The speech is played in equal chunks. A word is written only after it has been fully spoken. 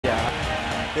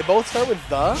They both start with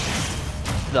the.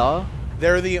 The?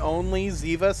 They're the only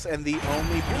TheZivas and the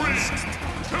only Beast.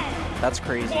 That's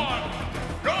crazy.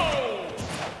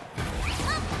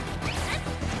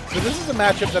 So this is a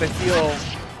matchup that I feel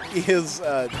is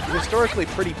historically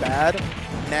pretty bad.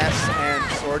 Ness and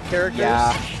sword characters.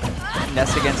 Yeah.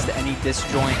 Ness against any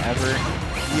disjoint ever.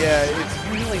 Yeah, it's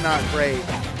usually not great.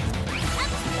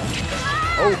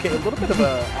 Okay, a little bit of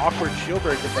an awkward shield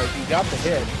breaker, but he got the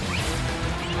hit.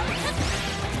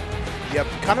 Yep,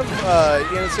 kind of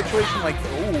in a situation like,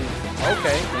 ooh,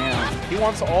 okay. Damn. He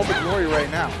wants all the glory right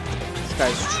now. This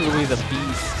guy's truly the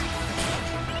beast.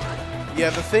 Yeah,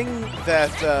 the thing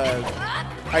that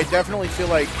I definitely feel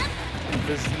like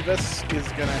TheZivas is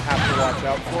going to have to watch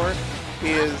out for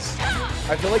is,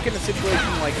 I feel like in a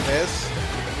situation like this,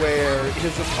 where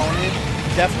his opponent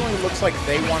definitely looks like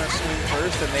they want to swing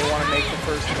first and they want to make the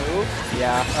first move.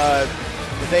 Yeah.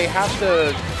 They have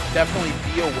to definitely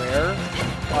be aware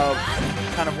of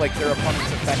kind of like their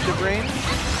opponent's effective range.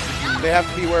 They have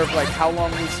to be aware of like how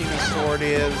long Lucina's sword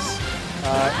is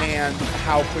and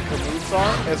how quick her moves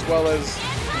are, as well as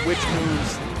which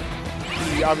moves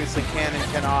he obviously can and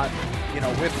cannot, you know,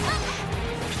 whip punch.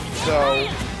 So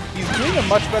he's doing a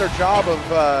much better job of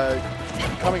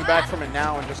coming back from it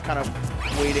now and just kind of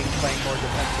waiting, playing more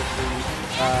defensively,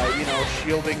 you know,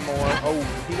 shielding more. Oh,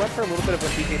 he went for a little bit of a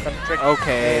PK thunder trick.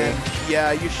 Okay. And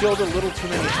yeah, you shield a little too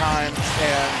many times,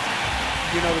 and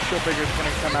you know the shield breaker is going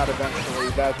to come out eventually.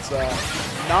 That's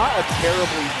not a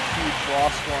terribly huge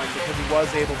loss for him because he was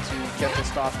able to get the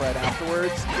stock right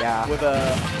afterwards. Yeah. With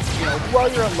a, you know,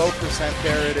 while you're at low percent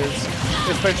there, it is,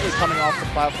 especially coming off the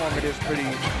platform, it is pretty,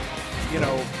 you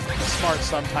know, smart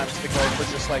sometimes to go for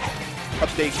just like a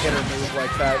big hitter move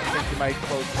like that. I think he might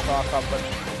close the stock up, but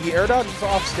he air dodges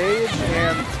off stage,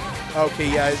 and okay,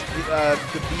 yeah,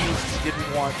 TheBeaztt didn't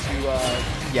want to.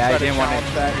 Yeah, he didn't want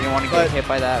to. That, he didn't want to get hit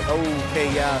by that. Okay,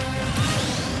 yeah,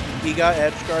 he got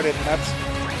edge guarded, and that's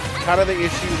kind of the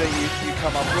issue that you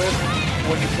come up with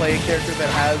when you play a character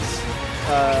that has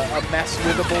a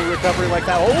mess-withable recovery like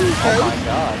that. Oh, okay. Oh my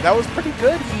god, that was pretty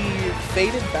good. He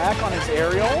faded back on his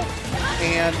aerial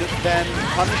and then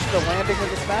punished the landing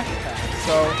with a smash attack.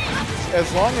 So as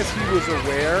long as he was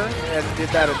aware and did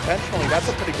that intentionally, that's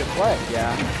a pretty good play.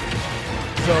 Yeah.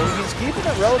 So he's keeping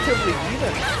it relatively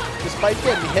even, despite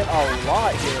getting hit a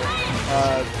lot here.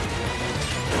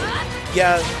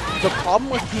 Yeah, the problem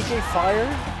with PK Fire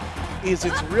is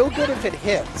it's real good if it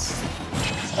hits.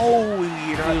 Oh,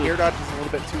 air dodge is a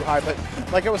little bit too high, but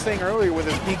like I was saying earlier, with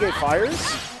his PK Fires,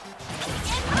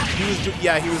 he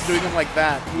was doing them like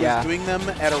that. He was doing them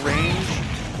at a range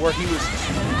where he was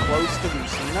too close to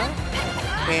Lucina,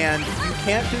 and you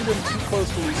can't do them too close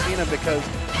to Lucina because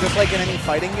just like in any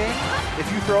fighting game,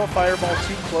 if you throw a fireball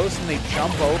too close and they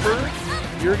jump over,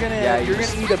 you're gonna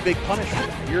eat a big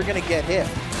punishment. You're gonna get hit.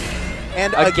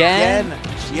 And again,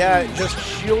 yeah, just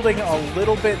shielding a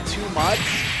little bit too much.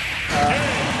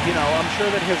 You know, I'm sure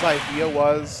that his idea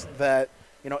was that,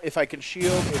 you know, if I can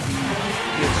shield, if he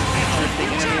is drifting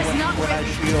me when I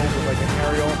shield with like an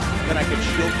aerial, then I can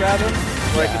shield grab him,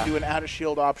 or I can do an out of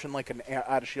shield option like an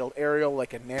out of shield aerial,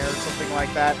 like a Nair or something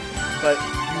like that. But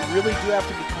you really do have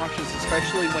to be conscious,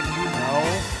 especially when you know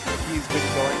he's been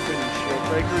going for these shield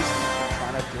breakers and he's been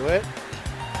trying to do it.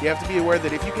 You have to be aware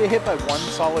that if you get hit by one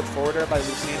solid forward air by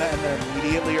Lucina and then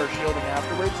immediately are shielding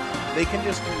afterwards, they can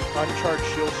just do uncharged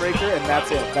shield breaker and that's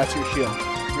it. That's your shield.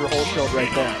 Your whole shield right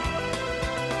there.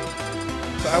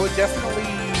 So I would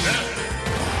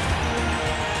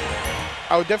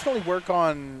definitely work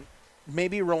on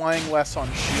maybe relying less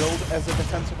on shield as a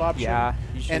defensive option. Yeah,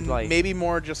 you should, and like, maybe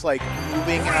more just like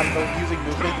moving out of the, using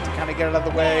movement to kind of get it out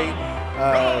of the way.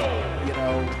 You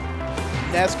know,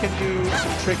 Ness can do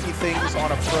some tricky things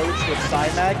on approach with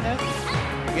side magnet.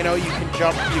 You know, you can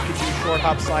jump, you can do short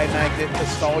hop side magnet to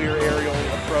stall your aerial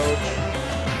approach.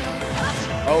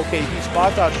 Okay, he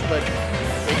spot dodged, but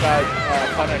they got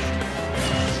punished.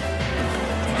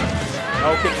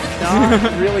 Okay,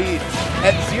 not really.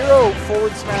 At zero,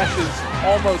 forward smash is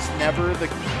almost never the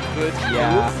good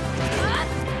move.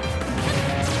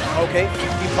 Okay,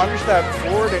 he punished that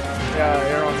forward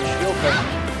air on the shield, but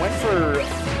went for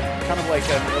kind of like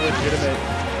an illegitimate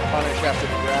punish after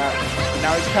the grab.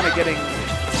 Now he's kind of getting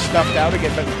stuffed out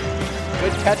again, but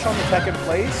good catch on the tech in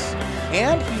place.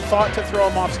 And he thought to throw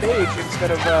him off stage instead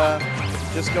of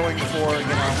just going for,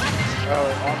 you know,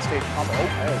 on stage combo.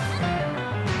 Okay.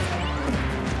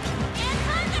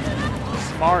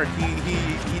 Smart.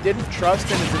 He didn't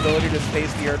trust in his ability to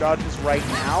space the air dodges right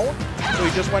now, so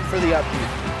he just went for the up B.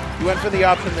 He went for the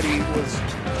option that he was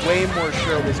way more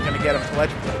sure was going to get him to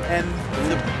ledge. And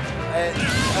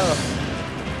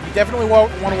You definitely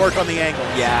want to work on the angles.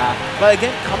 Yeah. But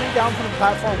again, coming down from the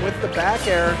platform with the back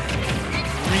air,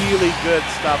 really good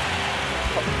stuff.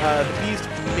 TheBeaztt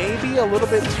maybe a little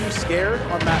bit too scared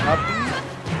on that up B.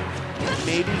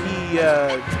 Maybe he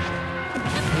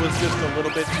was just a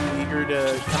little bit too eager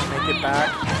to kind of make it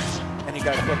back, and he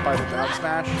got clipped by the down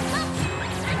smash.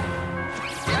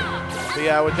 But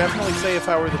yeah, I would definitely say if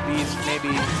I were TheBeaztt,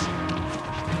 maybe...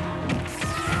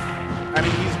 I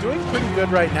mean, he's doing pretty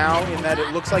good right now in that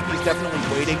it looks like he's definitely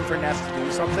waiting for Ness to do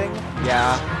something.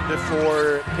 Yeah.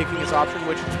 Before picking his option,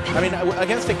 which, I mean,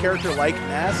 against a character like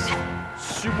Ness,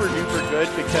 super duper good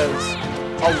because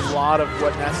a lot of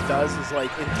what Ness does is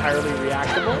like entirely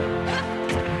reactable.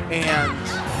 And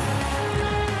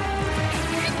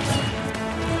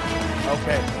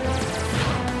okay.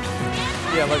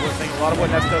 Yeah, like we're saying, a lot of what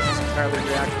Ness does is entirely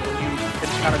reactable. You can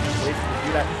kind of just wait for him to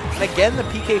do that. And again, the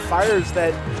PK fires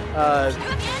that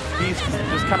he's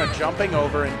just kind of jumping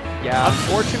over, and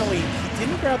unfortunately, he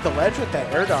didn't grab the ledge with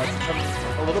that air dodge. I'm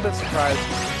a little bit surprised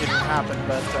it didn't happen,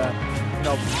 but you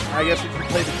know, I guess if you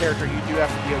play the character, you do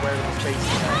have to be aware of the space.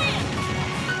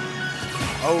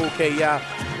 Okay, yeah.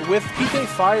 With PK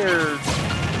fire,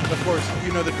 of course,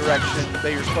 you know the direction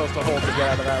that you're supposed to hold to get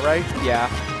out of that, right?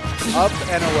 Yeah. Up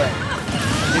and away.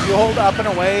 If you hold up and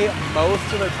away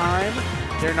most of the time,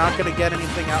 they're not going to get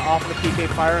anything out off the PK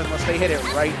fire unless they hit it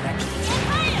right next to you.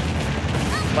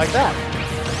 Like that.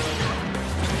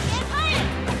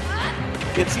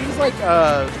 It seems like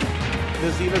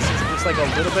TheZivas is just like a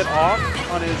little bit off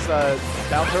on his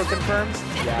down throw confirms.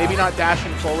 Yeah. Maybe not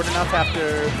dashing forward enough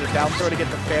after the down throw to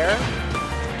get the fair,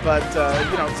 but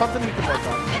you know, it's something you can work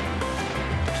on.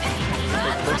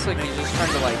 It looks like he's just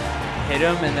trying to like hit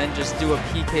him and then just do a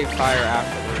PK fire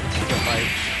afterwards. But, like,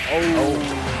 oh.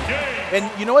 And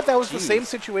you know what? That was the same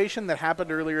situation that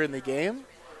happened earlier in the game,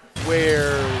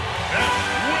 where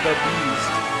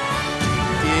TheBeaztt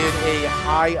did a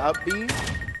high up B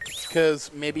because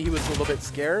maybe he was a little bit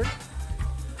scared.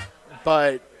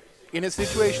 But in a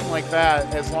situation like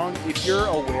that, as long if you're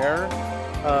aware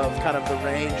of kind of the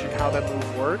range and how that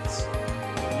move works,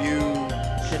 you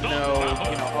can know,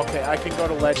 okay, I can go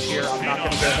to ledge here. I'm not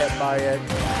going to get hit by it.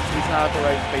 He's not at the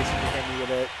right space to hit me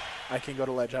with it. I can go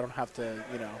to ledge. I don't have to,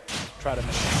 try to make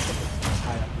it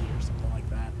high up B or something like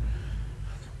that.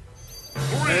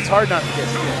 And it's hard not to get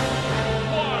scared.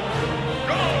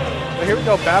 But here we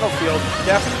go, Battlefield.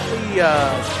 Definitely,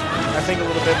 I think a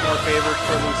little bit more favored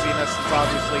for Lucina, since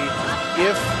obviously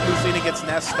if Lucina gets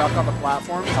Ness stuck on the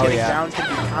platform, getting down can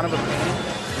be kind of a pain.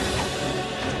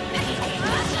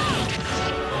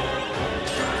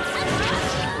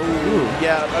 Ooh,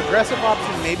 yeah, aggressive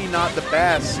option, maybe not the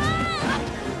best.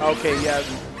 Okay, yeah,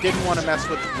 didn't want to mess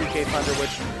with the PK Thunder,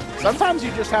 which sometimes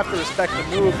you just have to respect the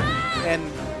move, and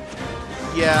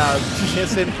yeah,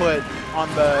 misinput on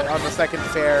the second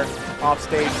fair off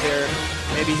stage there.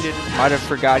 Maybe he didn't. Might have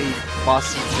forgot he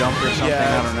lost his jump or something.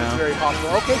 Yeah, I don't know. It's very possible.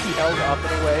 Okay, he held up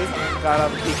and away, got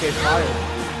on the PK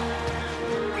fire.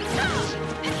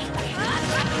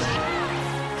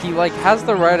 He like has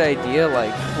the right idea.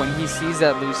 Like when he sees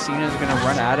that Lucina is gonna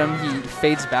run at him, he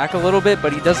fades back a little bit,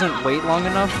 but he doesn't wait long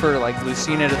enough for like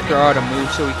Lucina to throw out a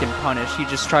move so he can punish. He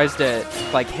just tries to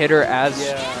like hit her as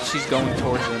she's going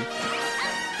towards him.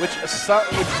 Which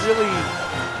really,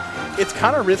 it's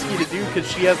kind of risky to do because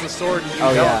she has the sword and you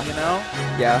don't, you know?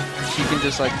 Yeah, she can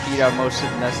just like beat out most of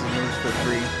Ness's moves for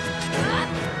free.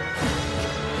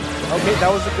 Okay, that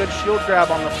was a good shield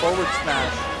grab on the forward smash.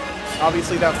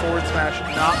 Obviously that forward smash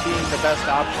not being the best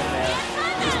option there,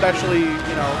 especially,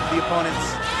 the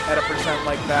opponents at a percent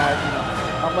like that,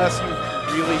 unless you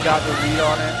really got the read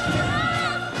on it.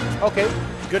 Okay,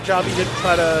 good job. He didn't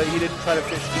try to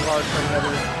fish too hard for any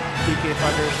other PK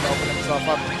Thunders and open himself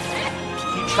up.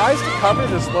 He tries to cover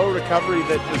the slow recovery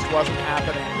that just wasn't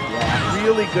happening. Yeah.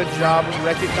 Really good job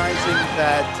recognizing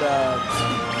that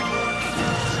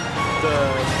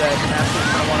that Ness was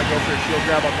going to want to go for a shield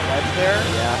grab on the ledge there.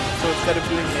 Yeah. So instead of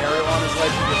doing an arrow on his ledge,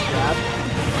 he just grabbed.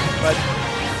 But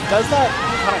does that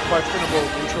kind of questionable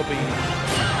neutral beam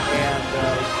and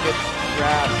gets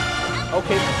grabbed.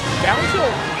 Okay, down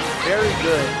tilt very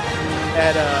good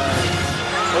at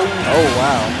oh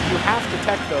wow. You have to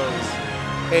tech those.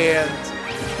 And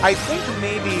I think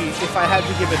maybe if I had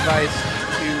to give advice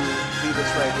to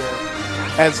TheZivas right here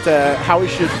as to how he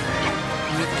should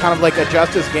kind of like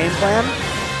adjust his game plan,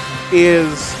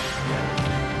 is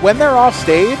when they're off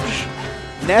stage,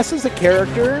 Ness is a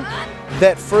character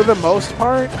that for the most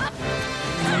part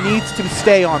needs to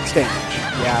stay on stage.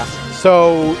 Yeah.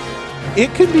 So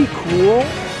it could be cool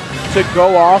to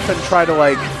go off and try to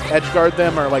like edge guard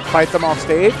them or like fight them off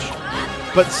stage,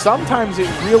 but sometimes it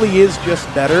really is just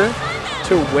better to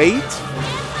to wait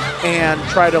and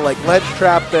try to like ledge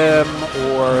trap them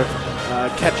or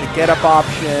catch a get up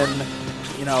option,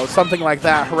 you know, something like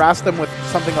that. Harass them with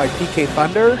something like PK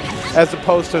Thunder, as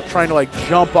opposed to trying to like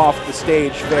jump off the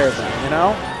stage, fair them, you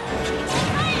know?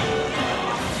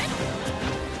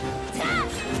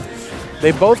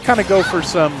 They both kind of go for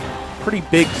some pretty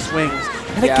big swings.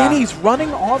 And again, he's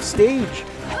running off stage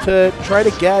to try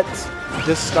to get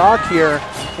this stock here.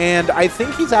 And I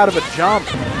think he's out of a jump.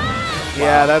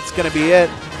 Yeah, that's going to be it.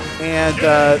 And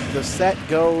the set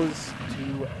goes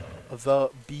to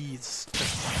TheBeaztt.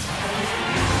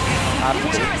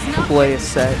 Play a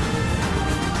set.